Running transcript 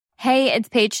Hey, it's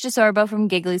Paige DeSorbo from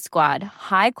Giggly Squad.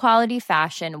 High quality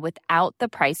fashion without the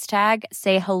price tag.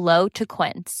 Say hello to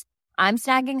Quince. I'm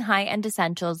snagging high-end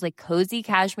essentials like cozy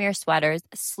cashmere sweaters,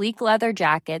 sleek leather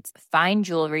jackets, fine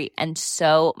jewelry, and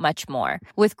so much more.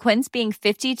 With Quince being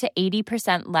 50 to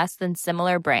 80% less than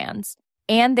similar brands.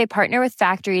 And they partner with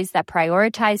factories that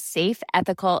prioritize safe,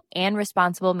 ethical, and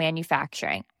responsible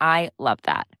manufacturing. I love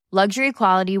that. Luxury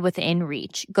quality within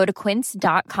reach. Go to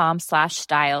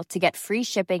quince.com/style to get free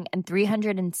shipping and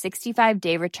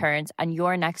 365-day returns on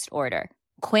your next order.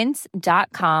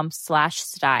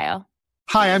 Quince.com/style.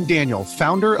 Hi, I'm Daniel,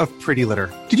 founder of Pretty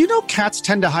Litter. Did you know cats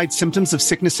tend to hide symptoms of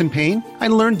sickness and pain? I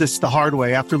learned this the hard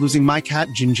way after losing my cat,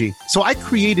 Gingy. So I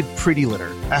created Pretty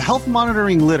Litter, a health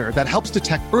monitoring litter that helps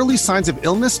detect early signs of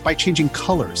illness by changing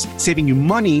colors, saving you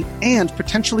money and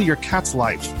potentially your cat's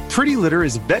life. Pretty Litter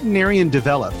is veterinarian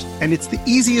developed, and it's the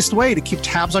easiest way to keep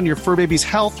tabs on your fur baby's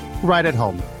health right at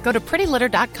home. Go to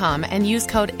prettylitter.com and use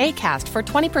code ACAST for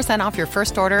 20% off your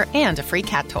first order and a free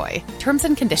cat toy. Terms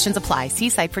and conditions apply. See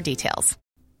site for details.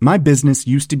 My business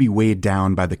used to be weighed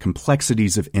down by the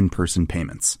complexities of in-person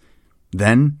payments.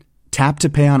 Then, Tap to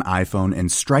Pay on iPhone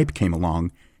and Stripe came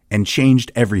along and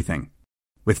changed everything.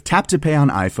 With Tap to Pay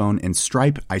on iPhone and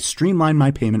Stripe, I streamlined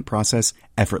my payment process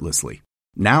effortlessly.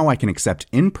 Now I can accept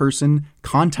in-person,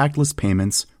 contactless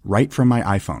payments right from my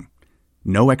iPhone.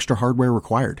 No extra hardware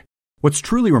required. What's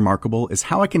truly remarkable is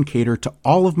how I can cater to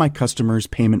all of my customers'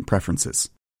 payment preferences.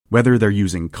 Whether they're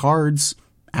using cards,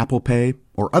 Apple Pay,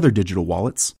 or other digital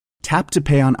wallets, Tap to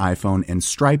Pay on iPhone and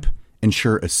Stripe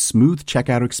ensure a smooth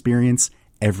checkout experience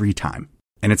every time.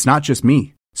 And it's not just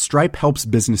me. Stripe helps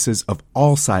businesses of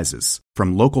all sizes,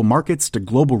 from local markets to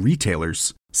global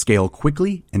retailers, scale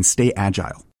quickly and stay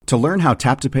agile. To learn how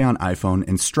Tap to Pay on iPhone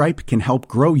and Stripe can help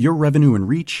grow your revenue and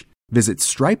reach, visit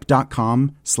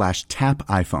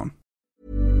stripe.com/tapiphone.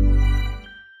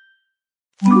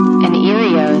 An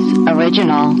Erios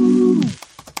original.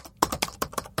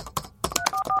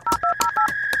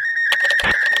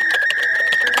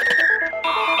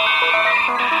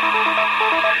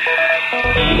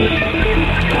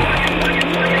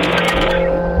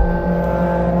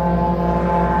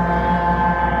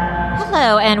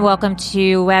 Hello and welcome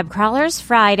to Web Crawlers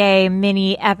Friday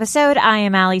mini episode. I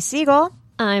am Allie Siegel.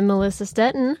 I'm Melissa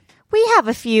Stetton. We have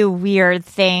a few weird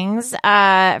things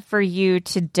for you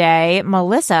today.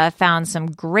 Melissa found some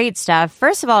great stuff.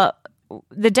 First of all,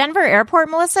 the Denver airport,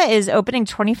 Melissa, is opening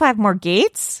 25 more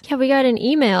gates. Yeah, we got an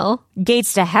email.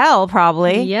 Gates to hell,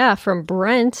 probably. Yeah, from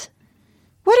Brent.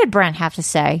 What did Brent have to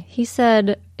say? He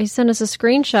said, he sent us a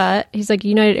screenshot. He's like,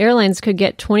 United Airlines could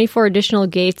get 24 additional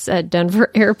gates at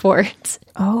Denver airport.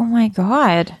 Oh my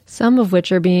God. Some of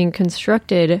which are being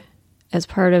constructed as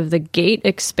part of the Gate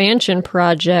Expansion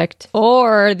Project,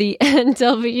 or the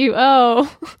NWO.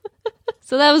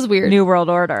 So that was weird. New World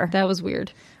Order. That was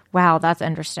weird. Wow, that's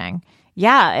interesting.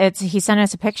 Yeah, he sent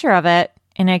us a picture of it,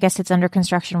 and I guess it's under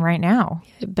construction right now.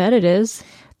 I bet it is.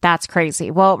 That's crazy.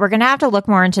 Well, we're going to have to look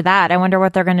more into that. I wonder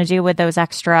what they're going to do with those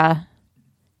extra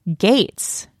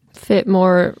gates. Fit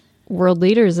more world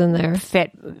leaders in there.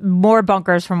 Fit more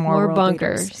bunkers from more world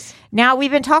bunkers. Leaders. Now,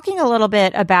 we've been talking a little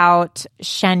bit about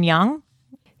Shenyang.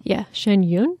 Yeah,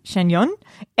 Shenyang.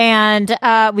 And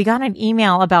we got an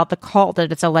email about the cult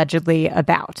that it's allegedly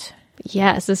about.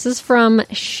 Yes, this is from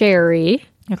Sherry.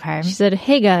 Okay. She said,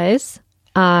 hey guys,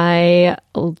 I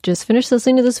just finished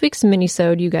listening to this week's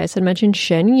minisode. You guys had mentioned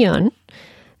Shenyang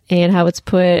and how it's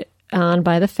put on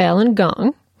by the Falun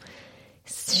Gong.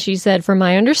 She said, from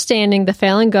my understanding, the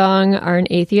Falun Gong are an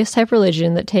atheist-type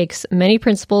religion that takes many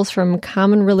principles from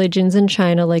common religions in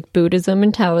China, like Buddhism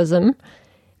and Taoism.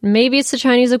 Maybe it's the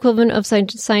Chinese equivalent of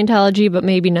Scientology, but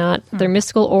maybe not. Their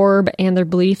mystical orb and their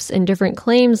beliefs and different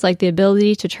claims, like the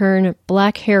ability to turn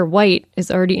black hair white,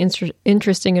 is already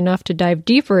interesting enough to dive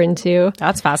deeper into.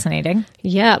 That's fascinating.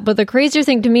 Yeah, but the crazier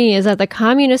thing to me is that the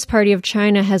Communist Party of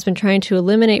China has been trying to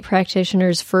eliminate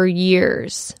practitioners for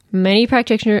years. Many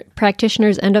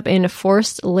practitioners end up in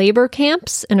forced labor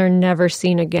camps and are never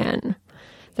seen again.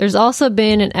 There's also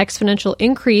been an exponential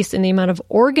increase in the amount of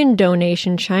organ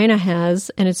donation China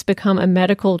has, and it's become a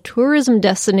medical tourism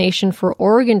destination for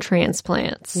organ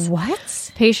transplants.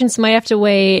 What? Patients might have to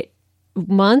wait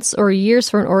months or years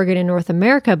for an organ in North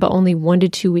America, but only 1 to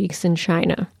 2 weeks in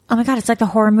China. Oh my God, it's like the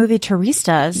horror movie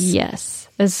Turistas. Yes.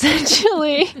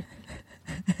 Essentially,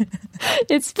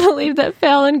 it's believed that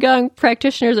Falun Gong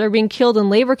practitioners are being killed in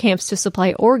labor camps to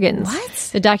supply organs. What?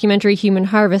 The documentary Human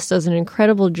Harvest does an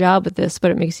incredible job with this,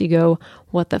 but it makes you go,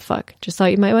 what the fuck? Just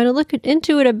thought you might want to look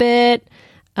into it a bit.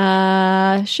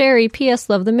 Sherry, P.S.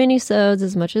 Love the minisodes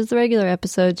as much as the regular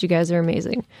episodes. You guys are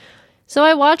amazing. So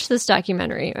I watched this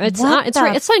documentary. It's on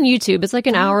YouTube. It's like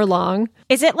an hour long.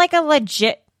 Is it like a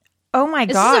legit? Oh my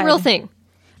This God. is a real thing.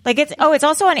 Like it's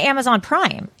also on Amazon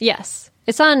Prime. Yes.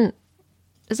 It's on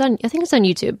I think it's on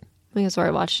YouTube. I think that's where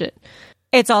I watched it.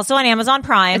 It's also on Amazon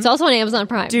Prime. It's also on Amazon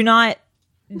Prime. Do not.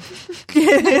 But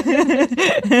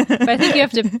I think you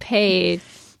have to pay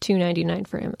 $2.99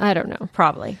 for him. I don't know.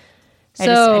 Probably. I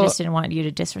just didn't want you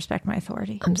to disrespect my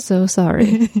authority. I'm so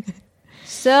sorry.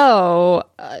 So,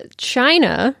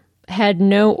 China had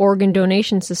no organ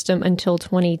donation system until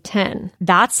 2010.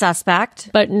 That's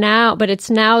suspect. But it's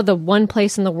now the one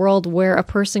place in the world where a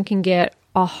person can get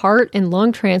a heart and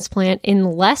lung transplant in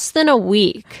less than a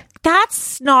week.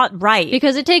 That's not right.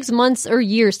 Because it takes months or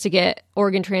years to get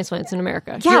organ transplants in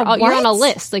America. Yeah, you're on a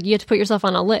list. Like, you have to put yourself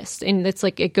on a list. And it's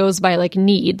like, it goes by like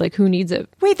need, like who needs it.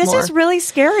 Wait, this is really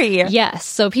scary. Yes.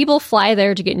 So people fly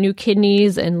there to get new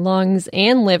kidneys and lungs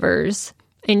and livers.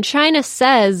 And China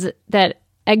says that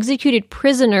executed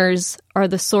prisoners are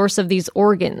the source of these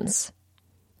organs.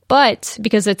 But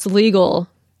because it's legal,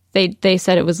 they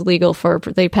said it was legal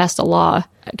they passed a law.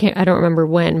 I don't remember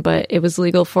when, but it was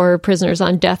legal for prisoners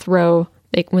on death row.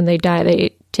 When they die,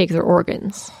 they take their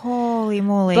organs. Holy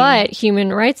moly. But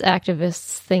human rights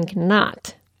activists think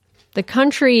not. The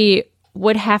country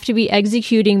would have to be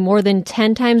executing more than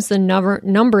 10 times the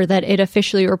number that it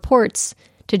officially reports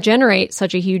to generate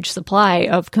such a huge supply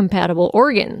of compatible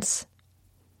organs.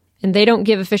 And they don't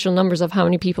give official numbers of how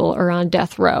many people are on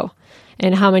death row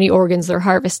and how many organs they're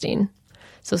harvesting.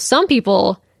 So some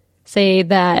people say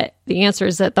that the answer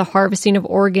is that the harvesting of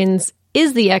organs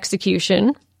is the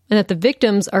execution, and that the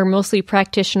victims are mostly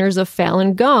practitioners of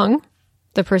Falun Gong,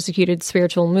 the persecuted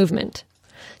spiritual movement.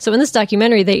 So in this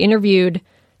documentary, they interviewed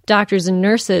doctors and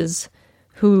nurses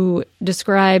who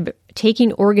describe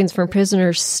taking organs from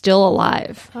prisoners still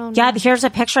alive. Oh, no. Yeah, here's a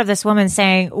picture of this woman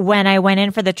saying, when I went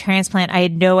in for the transplant, I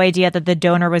had no idea that the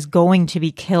donor was going to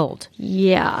be killed.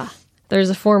 Yeah. There's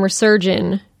a former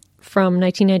surgeon from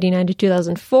 1999 to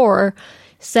 2004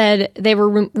 said they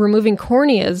were removing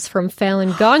corneas from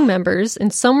Falun Gong members,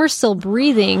 and some were still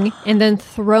breathing and then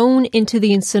thrown into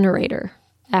the incinerator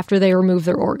after they removed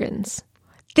their organs.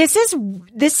 This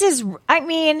is, I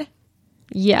mean...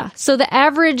 Yeah. So the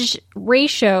average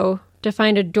ratio to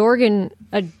find a donor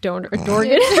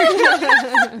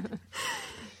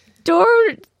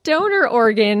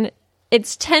organ,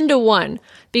 it's 10-1,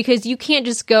 because you can't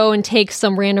just go and take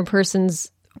some random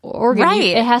person's organ. Right.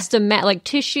 It has to match, like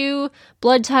tissue,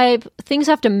 blood type, things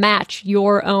have to match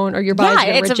your own, or your body's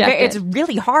going to reject it. It's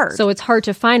really hard. So it's hard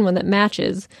to find one that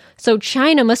matches. So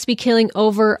China must be killing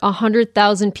over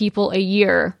 100,000 people a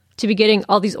year to be getting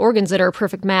all these organs that are a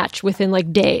perfect match within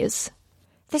like days.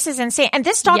 This is insane. And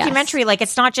this documentary, like,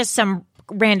 it's not just some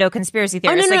rando conspiracy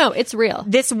theorist. Oh, no, it's real.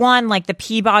 This won like the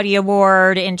Peabody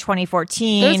Award in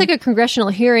 2014. There was like a congressional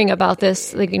hearing about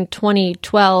this like in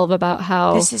 2012 about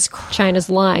how China's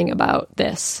lying about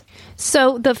this.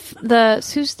 So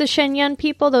who's the Shenyang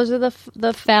people? Those are the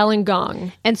Falun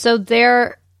Gong. And so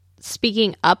they're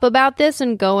speaking up about this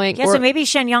and going... Yeah, so maybe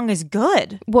Shenyang is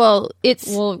good.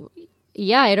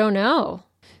 Yeah, I don't know.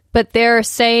 But they're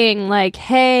saying, like,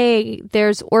 hey,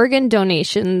 there's organ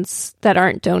donations that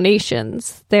aren't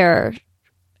donations. They're,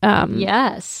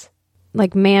 yes,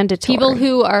 like mandatory. People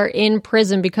who are in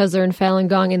prison because they're in Falun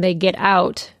Gong and they get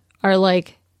out are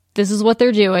like, this is what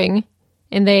they're doing.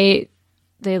 And they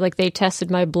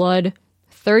tested my blood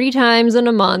 30 times in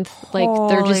a month. Like,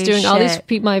 they're just doing all these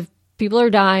people. My people are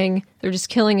dying. They're just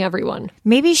killing everyone.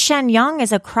 Maybe Shenyang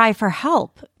is a cry for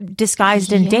help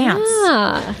disguised in dance.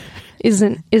 Yeah.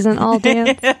 Isn't all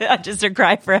dance just a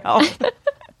cry for help?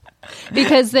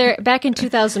 Because they're back in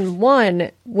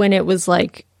 2001, when it was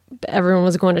like everyone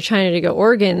was going to China to get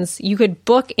organs, you could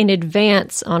book in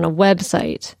advance on a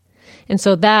website. And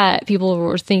so that people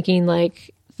were thinking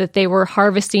like that they were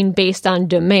harvesting based on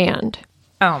demand.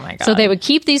 Oh my God. So they would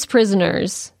keep these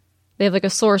prisoners. They have like a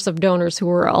source of donors who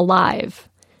were alive.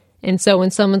 And so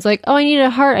when someone's like, oh, I need a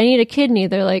heart, I need a kidney,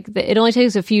 they're like, it only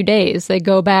takes a few days. They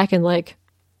go back and like,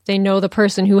 they know the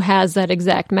person who has that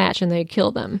exact match and they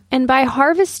kill them. And by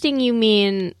harvesting, you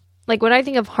mean, like, when I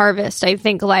think of harvest, I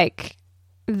think like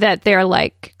that they're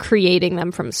like creating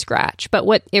them from scratch. But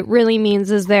what it really means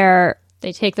is they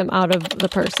take them out of the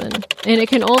person. And it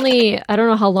can only, I don't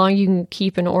know how long you can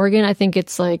keep an organ. I think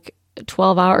it's like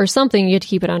 12 hours or something. You have to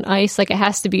keep it on ice. Like, it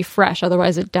has to be fresh,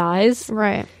 otherwise it dies.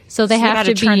 Right. So they have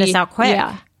to turn this out quick.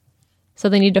 Yeah. So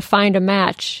they need to find a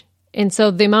match. And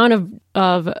so the amount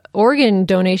of organ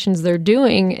donations they're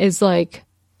doing is like,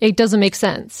 it doesn't make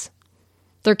sense.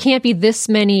 There can't be this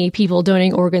many people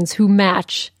donating organs who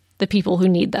match the people who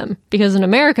need them. Because in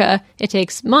America, it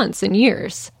takes months and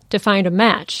years. to find a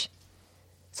match.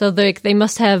 So they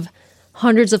must have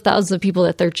hundreds of thousands of people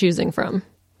that they're choosing from.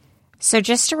 So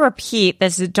just to repeat,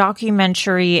 this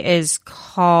documentary is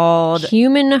called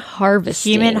Human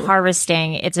Harvesting. Human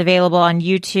Harvesting. It's available on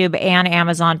YouTube and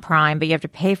Amazon Prime, but you have to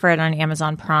pay for it on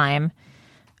Amazon Prime.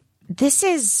 This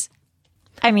is,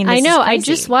 I mean, this I know. is I crazy.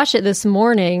 just watched it this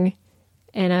morning,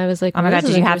 and I was like, oh my God, this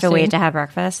did is you have to wait interesting. to have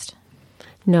breakfast?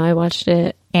 No, I watched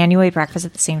it. And you ate breakfast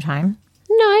at the same time?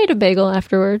 No, I ate a bagel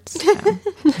afterwards.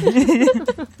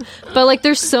 But like,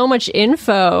 there's so much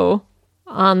info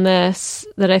on this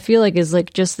that I feel like is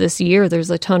like just this year. There's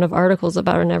a ton of articles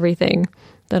about it and everything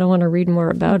that I want to read more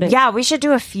about it. Yeah, we should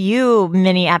do a few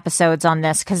mini episodes on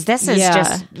this because this is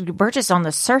just, we're just on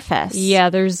the surface. Yeah,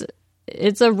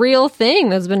 it's a real thing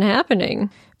that's been happening.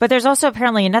 But there's also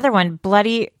apparently another one,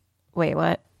 wait,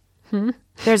 what?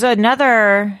 There's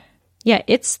another... Yeah,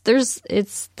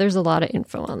 there's a lot of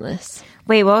info on this.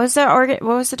 Wait, what was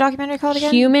the documentary called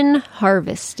again? Human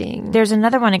Harvesting. There's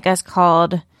another one, I guess,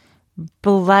 called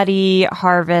Bloody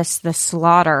Harvest, the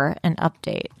Slaughter, an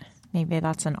Update. Maybe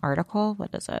that's an article?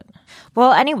 What is it?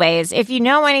 Well, anyways, if you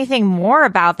know anything more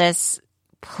about this,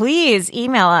 please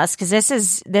email us because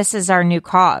this is our new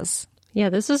cause. Yeah,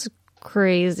 this is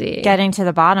crazy. Getting to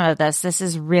the bottom of this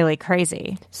is really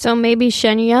crazy. So maybe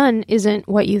Shen Yun isn't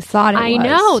what you thought it was. I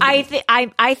know.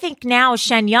 I think now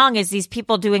Shen Yun is these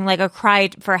people doing like a cry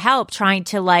for help, trying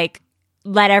to like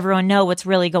let everyone know what's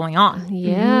really going on.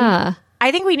 Yeah.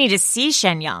 I think we need to see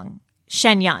Shen Yun.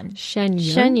 Shen Yun.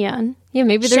 Yeah,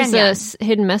 maybe there's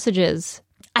hidden messages.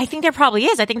 I think there probably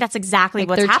is. I think that's exactly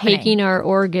what's they're happening. taking our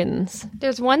organs.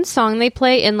 There's one song they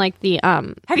play in like the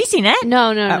Have you seen it?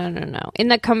 No. In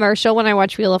the commercial when I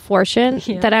watch Wheel of Fortune,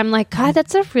 that I'm like, God,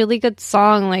 that's a really good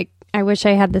song. Like, I wish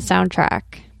I had the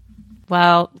soundtrack.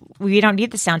 Well, we don't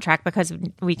need the soundtrack because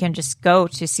we can just go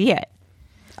to see it.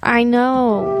 I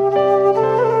know.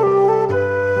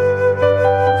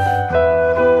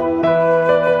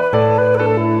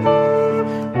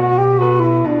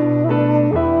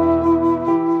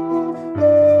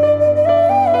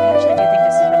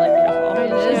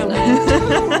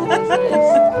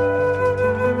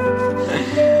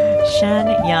 Shen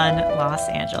Yun, Los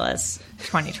Angeles,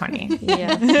 2020.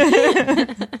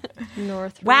 Yeah.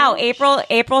 North. Wow, April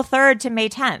 3rd to May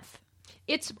 10th.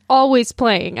 It's always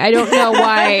playing. I don't know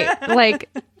why. Like,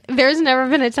 there's never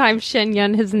been a time Shen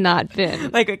Yun has not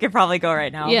been. Like, we could probably go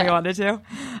right now if we wanted to.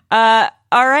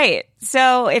 All right.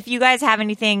 So if you guys have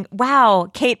anything,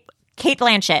 wow, Kate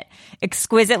Blanchett,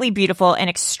 exquisitely beautiful and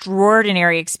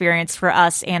extraordinary experience for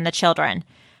us and the children.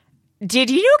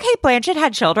 Did you know Kate Blanchett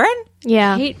had children?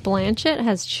 Yeah. Kate Blanchett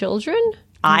has children?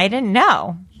 I didn't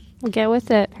know. Get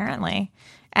with it. Apparently.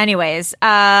 Anyways,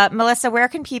 Melissa, where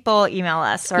can people email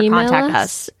us or contact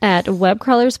us? At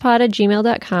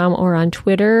webcrawlerspod@gmail.com or on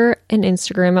Twitter and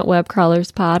Instagram at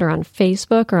webcrawlerspod or on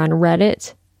Facebook or on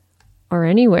Reddit or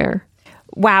anywhere.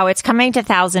 Wow, it's coming to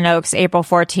Thousand Oaks April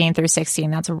 14th through 16th.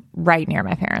 That's right near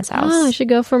my parents' house. Oh, I should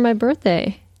go for my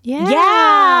birthday.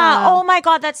 Yeah. Oh my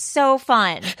God, that's so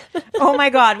fun. Oh my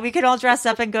God, we could all dress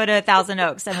up and go to Thousand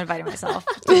Oaks. I'm inviting myself.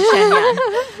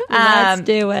 Let's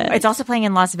do it. It's also playing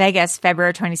in Las Vegas,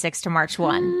 February 26th to March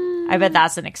 1. I bet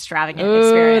that's an extravagant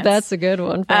experience. That's a good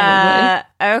one, probably.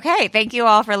 Okay, thank you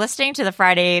all for listening to the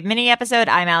Friday mini episode.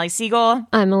 I'm Allie Siegel.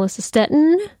 I'm Melissa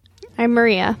Stetton. I'm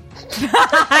Maria.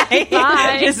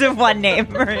 Bye. Just one name,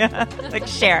 Maria. Like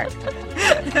Cher.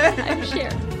 I'm Cher.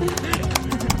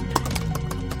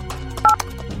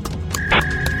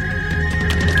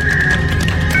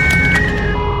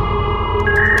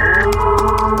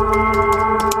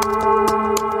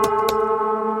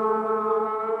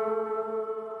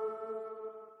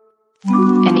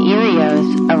 An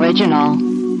Erios original.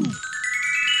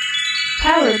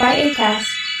 Powered by Acast.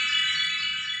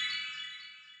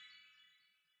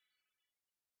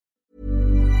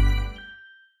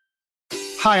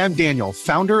 Hi, I'm Daniel,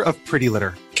 founder of Pretty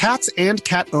Litter. Cats and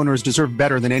cat owners deserve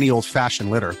better than any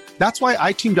old-fashioned litter. That's why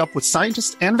I teamed up with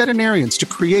scientists and veterinarians to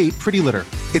create Pretty Litter.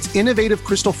 Its innovative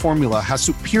crystal formula has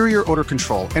superior odor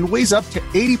control and weighs up to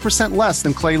 80% less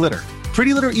than clay litter.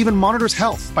 Pretty Litter even monitors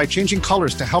health by changing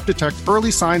colors to help detect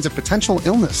early signs of potential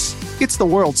illness. It's the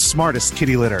world's smartest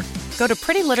kitty litter. Go to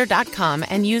prettylitter.com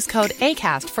and use code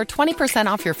ACAST for 20%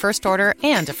 off your first order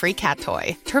and a free cat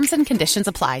toy. Terms and conditions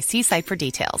apply. See site for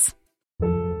details.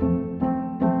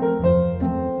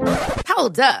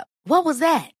 Hold up. What was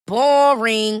that?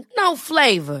 Boring. No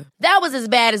flavor. That was as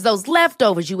bad as those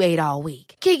leftovers you ate all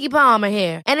week. Keke Palmer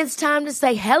here, and it's time to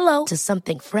say hello to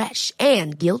something fresh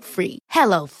and guilt-free.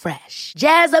 Hello Fresh.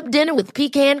 Jazz up dinner with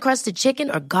pecan-crusted chicken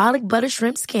or garlic butter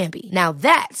shrimp scampi. Now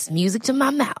that's music to my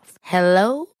mouth.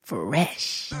 Hello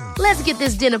Fresh. Let's get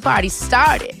this dinner party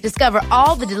started. Discover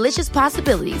all the delicious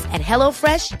possibilities at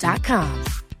HelloFresh.com.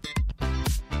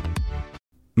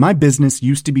 My business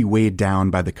used to be weighed down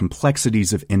by the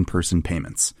complexities of in-person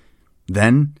payments.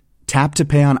 Then, Tap to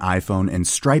Pay on iPhone and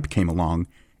Stripe came along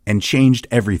and changed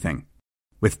everything.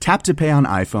 With Tap to Pay on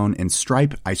iPhone and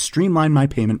Stripe, I streamlined my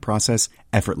payment process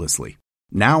effortlessly.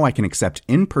 Now I can accept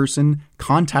in-person,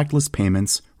 contactless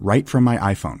payments right from my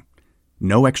iPhone.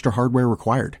 No extra hardware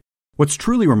required. What's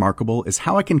truly remarkable is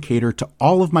how I can cater to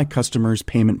all of my customers'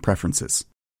 payment preferences.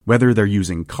 Whether they're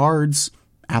using cards,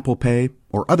 Apple Pay,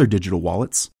 or other digital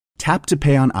wallets, Tap to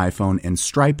Pay on iPhone and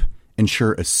Stripe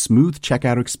ensure a smooth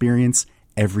checkout experience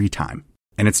every time.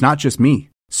 And it's not just me.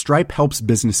 Stripe helps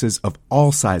businesses of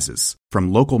all sizes,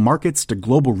 from local markets to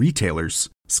global retailers,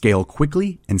 scale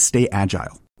quickly and stay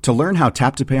agile. To learn how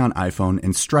Tap to Pay on iPhone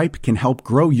and Stripe can help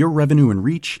grow your revenue and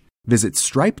reach, visit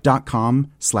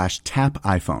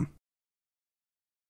stripe.com/tapiphone.